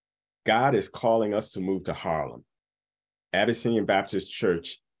 God is calling us to move to Harlem. Abyssinian Baptist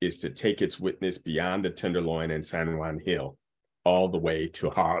Church is to take its witness beyond the Tenderloin and San Juan Hill, all the way to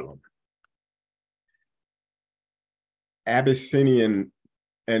Harlem. Abyssinian,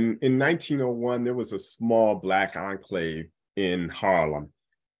 and in 1901, there was a small Black enclave in Harlem.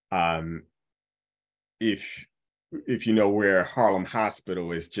 If you know where Harlem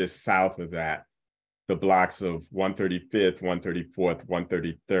Hospital is, just south of that, the blocks of 135th, 134th,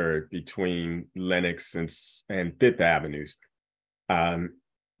 133rd between Lenox and Fifth Avenues.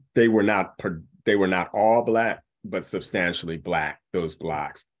 They were not all Black, but substantially Black, those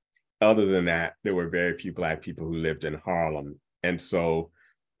blocks. Other than that, there were very few Black people who lived in Harlem. And so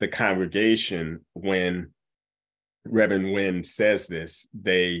the congregation, when Reverend Wynn says this,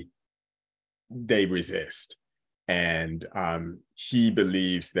 they resist. And he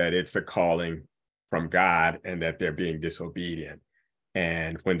believes that it's a calling from God and that they're being disobedient.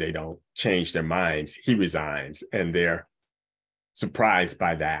 And when they don't change their minds, he resigns, and they're surprised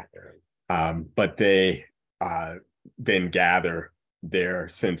by that. But they then gather their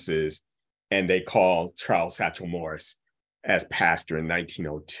senses and they call Charles Satchel Morris as pastor in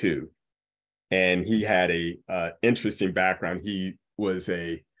 1902. And he had a interesting background. He was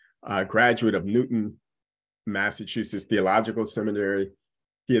a graduate of Newton, Massachusetts Theological Seminary.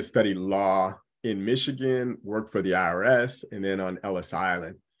 He had studied law in Michigan, worked for the IRS, and then on Ellis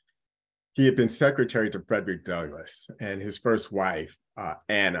Island. He had been secretary to Frederick Douglass, and his first wife,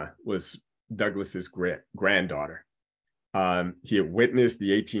 Anna, was Douglass's granddaughter. He had witnessed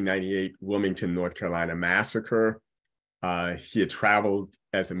the 1898 Wilmington, North Carolina massacre. He had traveled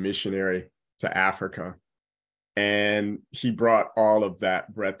as a missionary to Africa, and he brought all of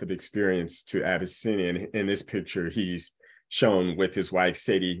that breadth of experience to Abyssinia. In this picture, he's shown with his wife,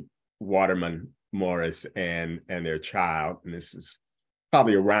 Sadie Waterman Morris, and their child. And this is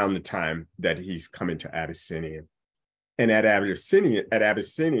probably around the time that he's coming to Abyssinia. And at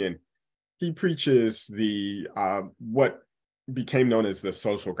Abyssinian, he preaches the what became known as the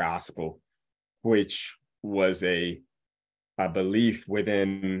social gospel, which was a belief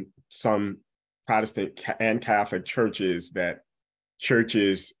within some Protestant and Catholic churches that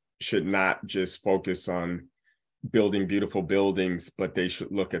churches should not just focus on building beautiful buildings, but they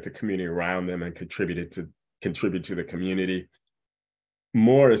should look at the community around them and contribute to the community.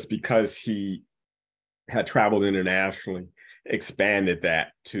 Morris, because he had traveled internationally, expanded that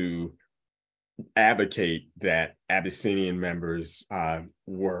to advocate that Abyssinian members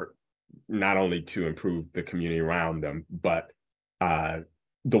were not only to improve the community around them, but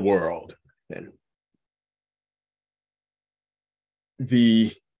the world. And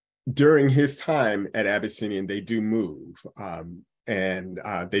during his time at Abyssinian, they do move, and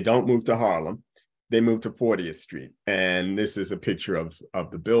they don't move to Harlem. They move to 40th Street. And this is a picture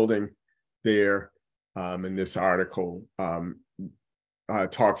of the building there. And this article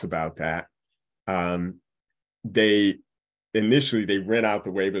talks about that. They rent out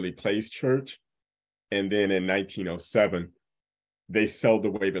the Waverly Place Church. And then in 1907, they sell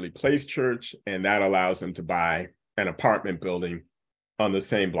the Waverly Place Church, and that allows them to buy an apartment building on the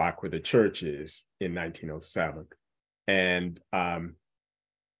same block where the church is in 1907. And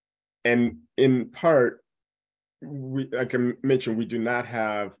in part, like I mentioned, we do not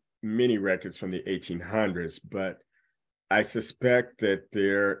have many records from the 1800s, but I suspect that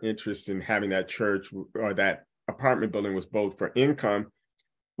their interest in having that church or that apartment building was both for income,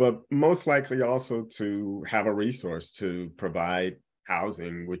 but most likely also to have a resource to provide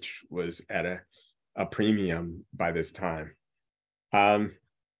housing, which was at a premium by this time.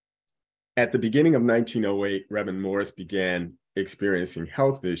 At the beginning of 1908, Reverend Morris began experiencing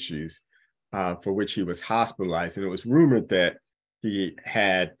health issues for which he was hospitalized. And it was rumored that he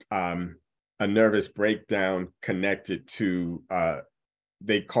had a nervous breakdown connected to,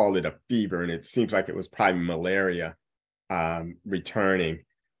 they called it a fever, and it seems like it was probably malaria returning.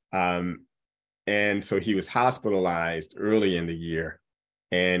 And so he was hospitalized early in the year.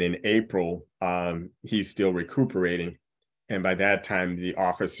 And in April, he's still recuperating. And by that time, the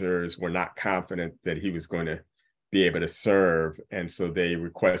officers were not confident that he was going to be able to serve. And so they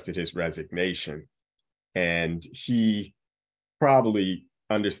requested his resignation. And he, probably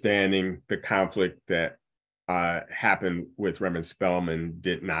understanding the conflict that happened with Reverend Spellman,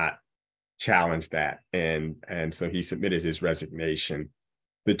 did not challenge that. And so he submitted his resignation.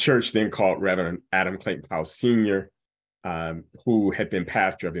 The church then called Reverend Adam Clayton Powell Sr., who had been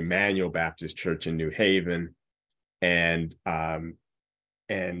pastor of Emmanuel Baptist Church in New Haven. And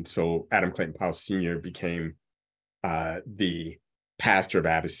so Adam Clayton Powell Sr. became the pastor of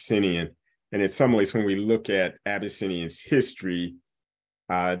Abyssinian. And in some ways, when we look at Abyssinian's history,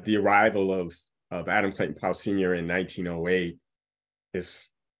 the arrival of Adam Clayton Powell Sr. in 1908 is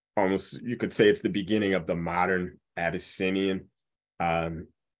almost, you could say it's the beginning of the modern Abyssinian.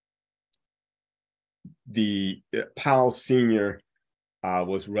 The Powell Sr.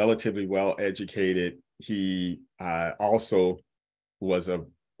 Was relatively well educated. He also was an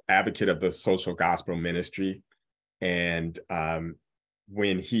advocate of the social gospel ministry. And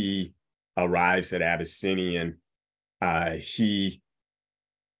when he arrives at Abyssinian, he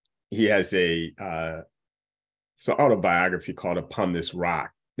has a autobiography called Upon This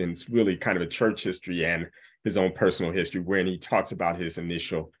Rock. And it's really kind of a church history and his own personal history, wherein he talks about his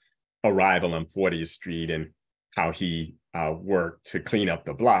initial arrival on 40th Street and how he worked to clean up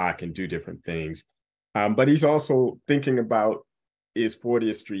the block and do different things. But he's also thinking about, is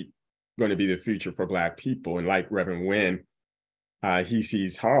 40th Street going to be the future for Black people? And like Reverend Wynn, he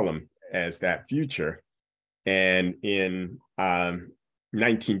sees Harlem as that future. And in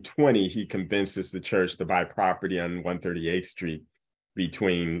 1920, he convinces the church to buy property on 138th Street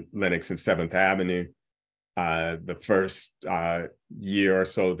between Lenox and 7th Avenue. The first year or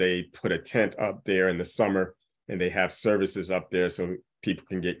so, they put a tent up there in the summer and they have services up there so people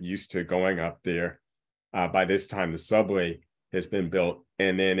can get used to going up there. By this time, the subway has been built.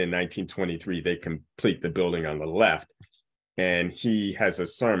 And then in 1923, they complete the building on the left. And he has a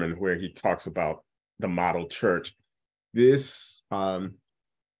sermon where he talks about the model church. This part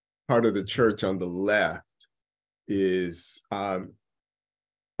of the church on the left is a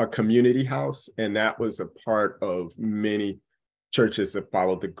community house. And that was a part of many churches that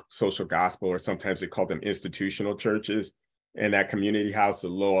followed the social gospel, or sometimes they call them institutional churches. And that community house, the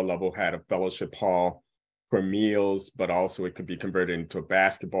lower level, had a fellowship hall for meals, but also it could be converted into a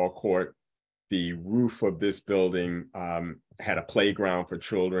basketball court. The roof of this building had a playground for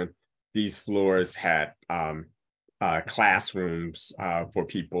children. These floors had classrooms for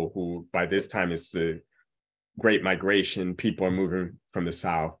people who, by this time, it's the Great Migration. People are moving from the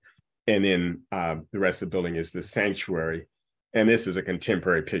South. And then the rest of the building is the sanctuary. And this is a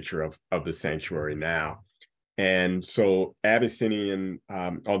contemporary picture of the sanctuary now. And so Abyssinian,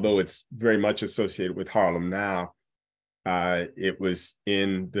 although it's very much associated with Harlem now, it was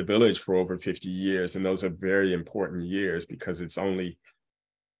in the village for over 50 years. And those are very important years because it's only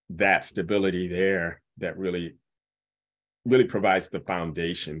that stability there that really provides the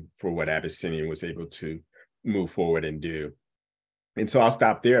foundation for what Abyssinian was able to move forward and do. And so I'll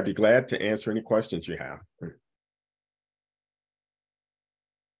stop there. I'd be glad to answer any questions you have.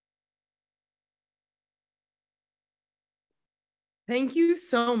 Thank you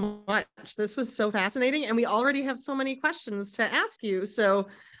so much. This was so fascinating, and we already have so many questions to ask you. So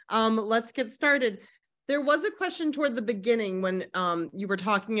let's get started. There was a question toward the beginning when you were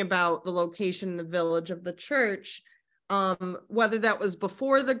talking about the location, the village of the church, whether that was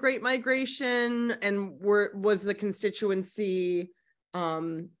before the Great Migration, and was the constituency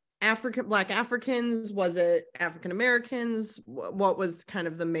Black Africans? Was it African Americans? What was kind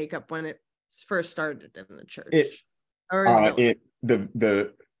of the makeup when it first started in the church? In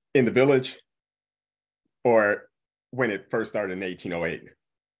the village, or when it first started in 1808?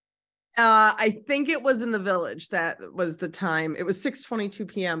 I think it was in the village. That was the time. It was 6:22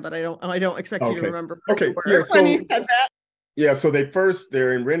 p.m., but I don't expect you to remember. Okay. Yeah. So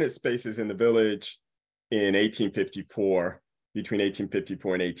they're in rented spaces in the village in 1854, between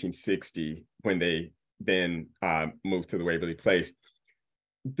 1854 and 1860, when they then moved to the Waverly Place.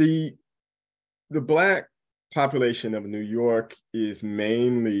 The Black population of New York is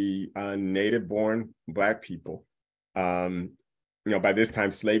mainly native-born Black people. By this time,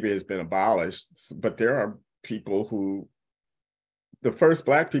 slavery has been abolished, but there are people who, the first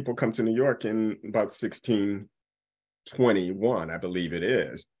Black people come to New York in about 1621, I believe it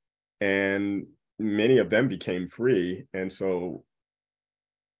is. And many of them became free. And so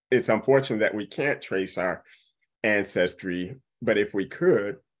it's unfortunate that we can't trace our ancestry, but if we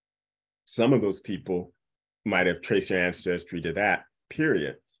could, some of those people might have traced their ancestry to that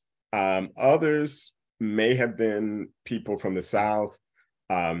period. Others may have been people from the South,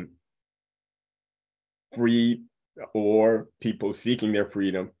 freed, or people seeking their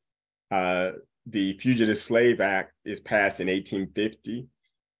freedom. The Fugitive Slave Act is passed in 1850,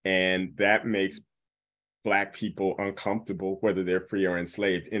 and that makes Black people uncomfortable, whether they're free or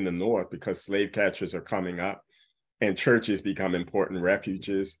enslaved, in the North, because slave catchers are coming up, and churches become important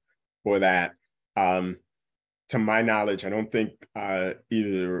refuges for that. To my knowledge, I don't think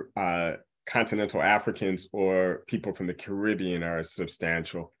either continental Africans or people from the Caribbean are a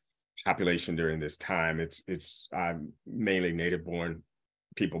substantial population during this time. It's mainly native-born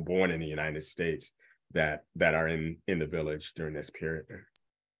people born in the United States that are in the village during this period.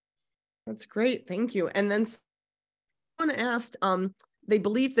 That's great, thank you. And then someone asked, they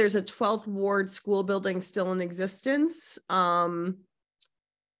believe there's a 12th Ward school building still in existence,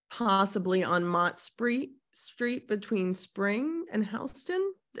 possibly on Mott Street between Spring and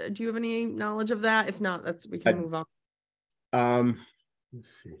Houston. Do you have any knowledge of that? If not, we can move on.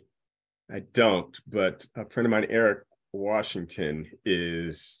 Let's see. I don't, but a friend of mine, Eric Washington,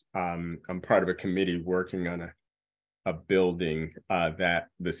 is I'm part of a committee working on a building that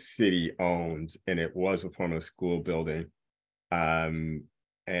the city owned, and it was a former school building. But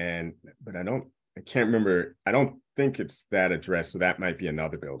I can't remember. I don't think it's that address, so that might be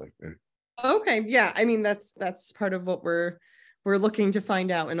another building. Okay, yeah. I mean, that's part of what we're looking to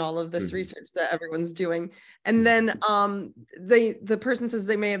find out in all of this research that everyone's doing. And then the person says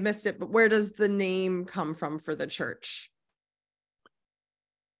they may have missed it, but where does the name come from for the church?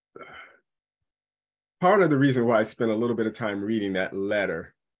 Part of the reason why I spent a little bit of time reading that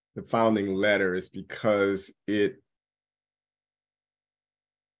letter, the founding letter, is because it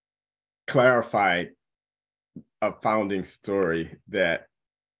clarified a founding story that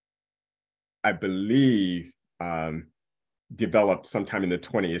I believe developed sometime in the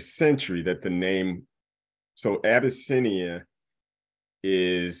 20th century, that the name, so Abyssinia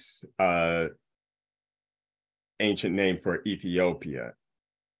is an ancient name for Ethiopia.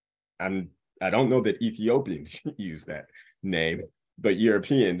 I don't know that Ethiopians use that name, but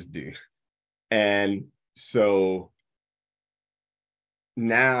Europeans do. And so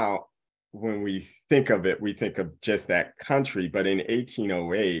now when we think of it, we think of just that country, but in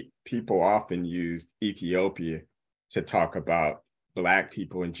 1808, people often used Ethiopia to talk about Black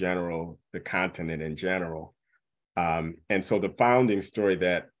people in general, the continent in general. And so the founding story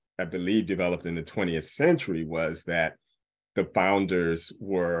that I believe developed in the 20th century was that the founders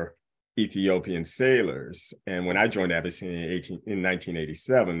were Ethiopian sailors. And when I joined Abyssinia in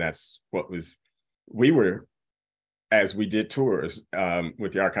 1987, that's what we were, as we did tours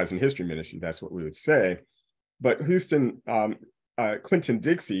with the Archives and History Ministry, that's what we would say. But Clinton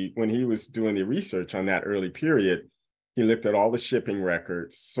Dixie, when he was doing the research on that early period, he looked at all the shipping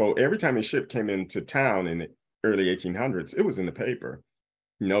records. So every time a ship came into town in the early 1800s, it was in the paper,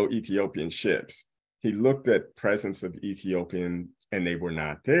 no Ethiopian ships. He looked at presence of Ethiopian and they were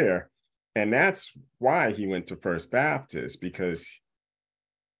not there. And that's why he went to First Baptist, because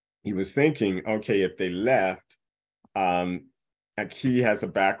he was thinking, okay, if they left, like he has a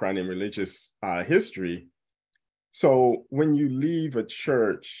background in religious history. So when you leave a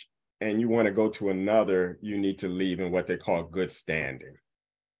church and you want to go to another, you need to leave in what they call good standing.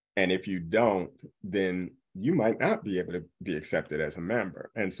 And if you don't, then you might not be able to be accepted as a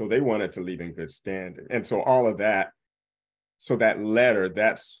member. And so they wanted to leave in good standing. And so all of that, so that letter,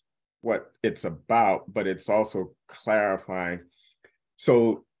 that's what it's about, but it's also clarifying.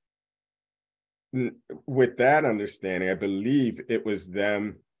 So with that understanding, I believe it was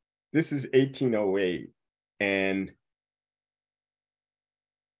them, this is 1808, and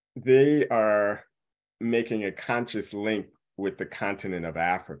they are making a conscious link with the continent of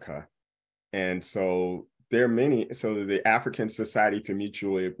Africa. And so there are many, so the African Society for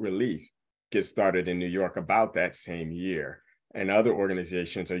Mutual Relief gets started in New York about that same year. And other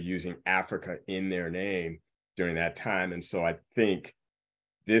organizations are using Africa in their name during that time. And so I think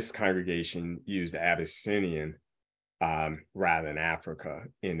this congregation used Abyssinian rather than Africa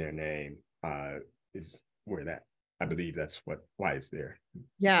in their name, is where that, I believe that's why it's there.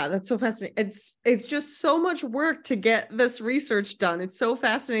 Yeah, that's so fascinating. It's just so much work to get this research done. It's so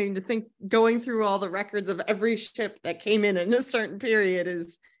fascinating to think going through all the records of every ship that came in a certain period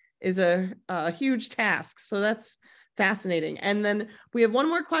is a huge task. So that's fascinating. And then we have one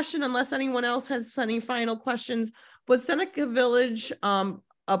more question, unless anyone else has any final questions. Was Seneca Village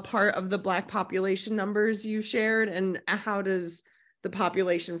a part of the Black population numbers you shared? And how does the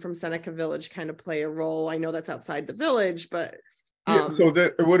population from Seneca Village kind of play a role? I know that's outside the village, but yeah, so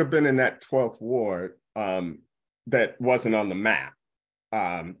it would have been in that 12th ward that wasn't on the map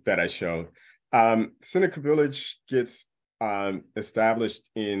that I showed. Seneca Village gets established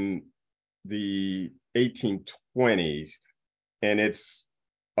in the 1820s, and it's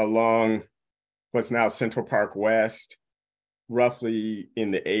along what's now Central Park West, roughly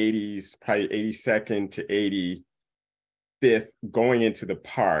in the 80s, probably 82nd to 85th, going into the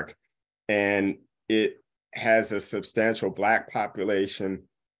park. And it has a substantial Black population.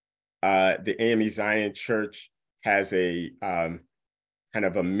 The AME Zion Church has a kind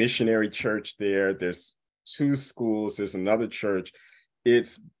of a missionary church there. There's 2 schools, there's another church.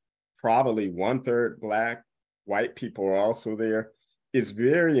 It's probably 1/3 Black, white people are also there. It's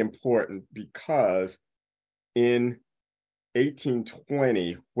very important because in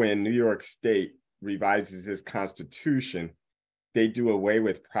 1820, when New York State revises its constitution, they do away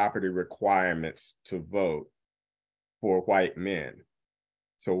with property requirements to vote for white men.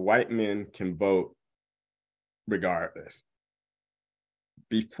 So white men can vote regardless.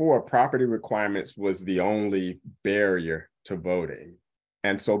 Before, property requirements was the only barrier to voting.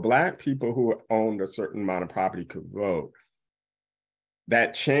 And so Black people who owned a certain amount of property could vote.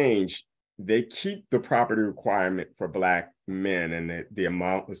 That changed. They keep the property requirement for Black men, and the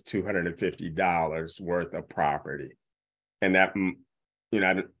amount was $250 worth of property. And that,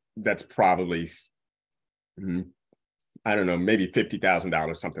 that's probably, I don't know, maybe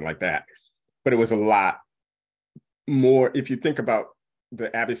 $50,000, something like that. But it was a lot more. If you think about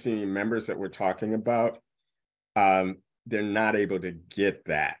the Abyssinian members that we're talking about, they're not able to get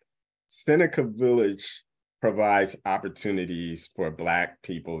that. Seneca Village provides opportunities for Black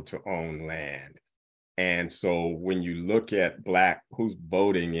people to own land. And so when you look at Black who's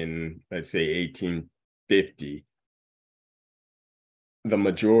voting in, let's say, 1850, the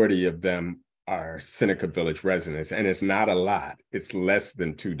majority of them are Seneca Village residents, and it's not a lot. It's less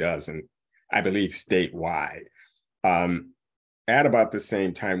than 2 dozen. I believe, statewide. At about the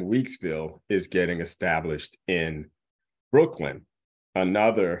same time, Weeksville is getting established in Brooklyn,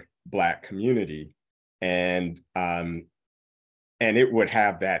 another Black community, and it would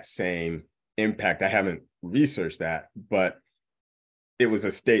have that same impact. I haven't researched that, but it was a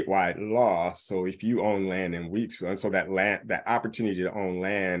statewide law. So if you own land in Weeksville, and so that opportunity to own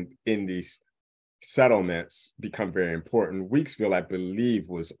land in these settlements become very important. Weeksville, I believe,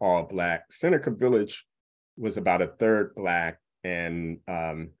 was all Black. Seneca Village was about a third Black, and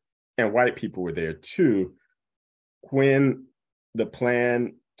white people were there too. When the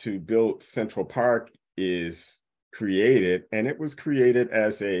plan to build Central Park is created, and it was created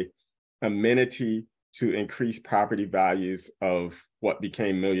as a amenity to increase property values of what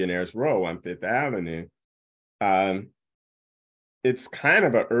became Millionaires Row on Fifth Avenue. It's kind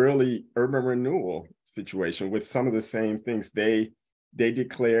of an early urban renewal situation with some of the same things. They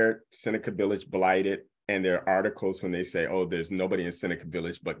declared Seneca Village blighted, and there are articles when they say, oh, there's nobody in Seneca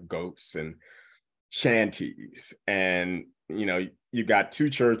Village but goats and shanties. And, you got 2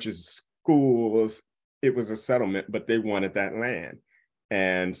 churches, schools. It was a settlement, but they wanted that land.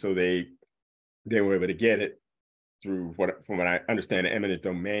 And so they were able to get it through from what I understand, eminent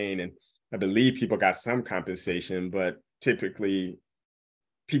domain. And I believe people got some compensation, but typically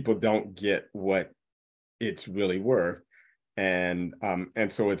people don't get what it's really worth. And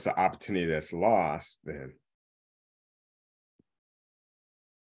so it's an opportunity that's lost then.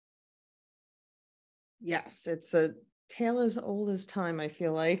 Yes, it's a tale as old as time, I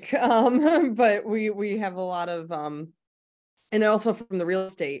feel like. But we have a lot of and also from the real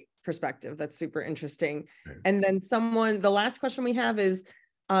estate perspective, that's super interesting. Okay. And then the last question we have is,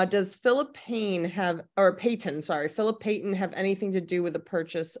 does Philip Payton have anything to do with the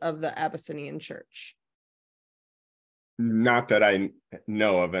purchase of the Abyssinian Church? Not that I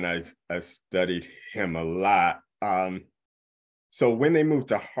know of, and I've studied him a lot. So when they moved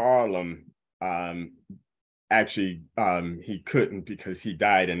to Harlem, actually, he couldn't because he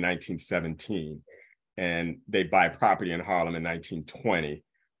died in 1917, and they buy property in Harlem in 1920.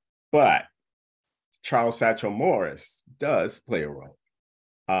 But Charles Satchel Morris does play a role.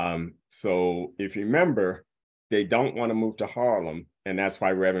 So if you remember, they don't want to move to Harlem, and that's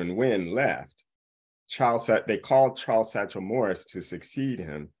why Reverend Wynn left. They called Charles Satchel Morris to succeed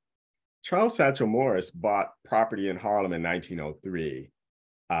him. Charles Satchel Morris bought property in Harlem in 1903.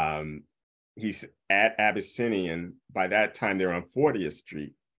 He's at Abyssinian. By that time, they're on 40th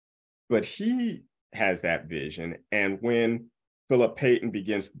Street. But he has that vision. And when Philip Payton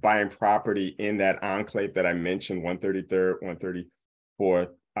begins buying property in that enclave that I mentioned, 133rd,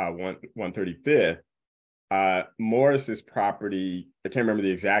 134th, 135th, Morris's property, I can't remember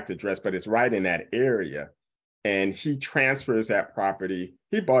the exact address, but it's right in that area. And he transfers that property.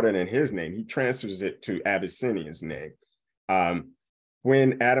 He bought it in his name. He transfers it to Abyssinian's name.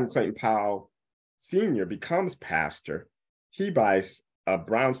 When Adam Clayton Powell Sr. becomes pastor, he buys a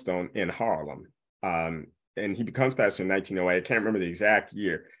brownstone in Harlem. And he becomes pastor in 1908. I can't remember the exact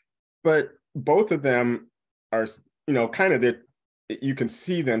year. But both of them are, kind of you can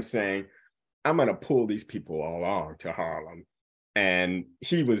see them saying, I'm going to pull these people along to Harlem. And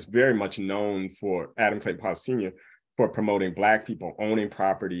he was very much known for, Adam Clayton Powell Sr., for promoting Black people owning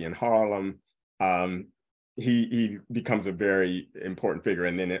property in Harlem. He becomes a very important figure.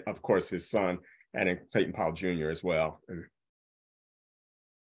 And then, of course, his son, Adam Clayton Powell Jr. as well. And